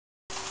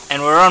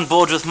And we're on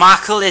board with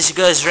Michael as he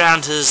goes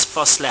around his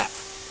fast lap.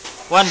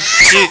 1, 2,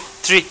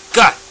 3,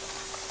 go!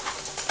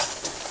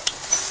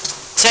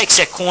 Takes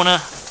that corner.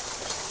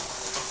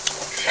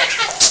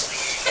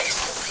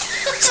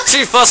 It's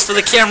too fast for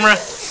the camera.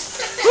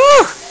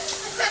 Woo!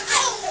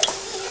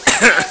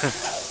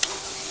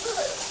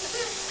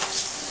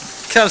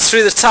 Comes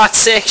through the tight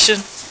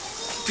section.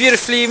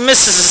 Beautifully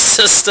misses his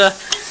sister.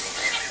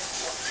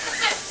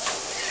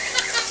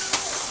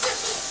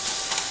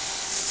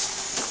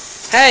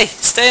 Hey,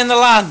 stay in the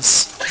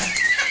lines.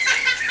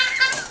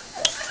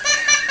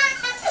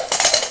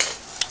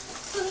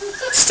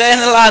 Stay in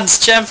the lines,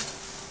 champ.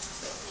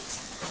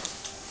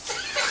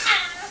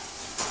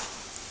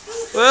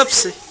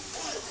 Whoopsie.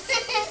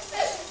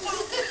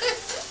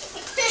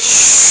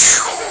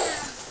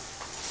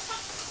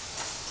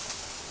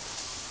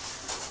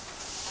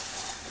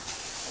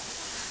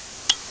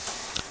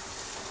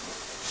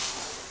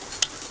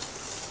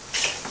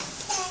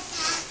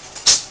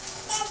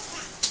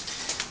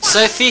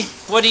 Sophie,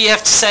 what do you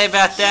have to say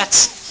about that?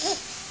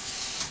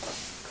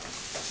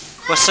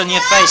 What's on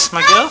your face,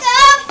 my girl?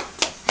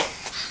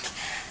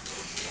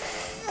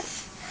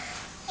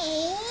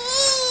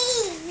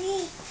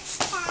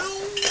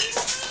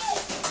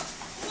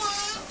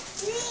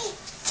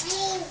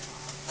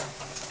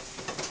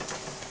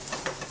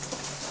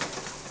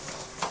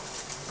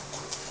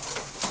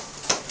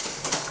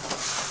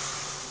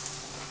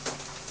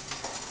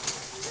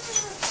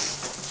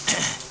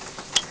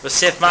 We'll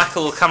see if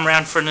Michael will come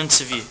round for an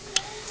interview.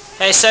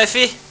 Hey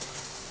Sophie?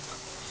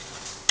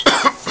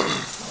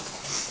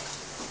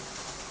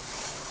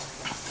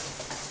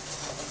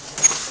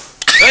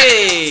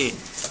 Hey!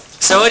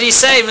 So what do you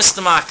say,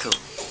 Mr. Michael?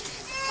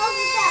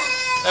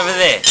 Over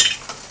there.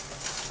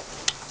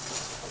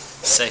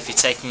 Sophie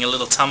taking a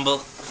little tumble.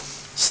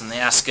 Just on the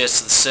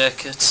outskirts of the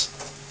circuit.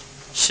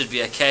 Should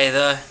be okay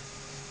though.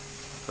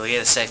 We'll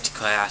get the safety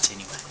car out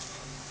anyway.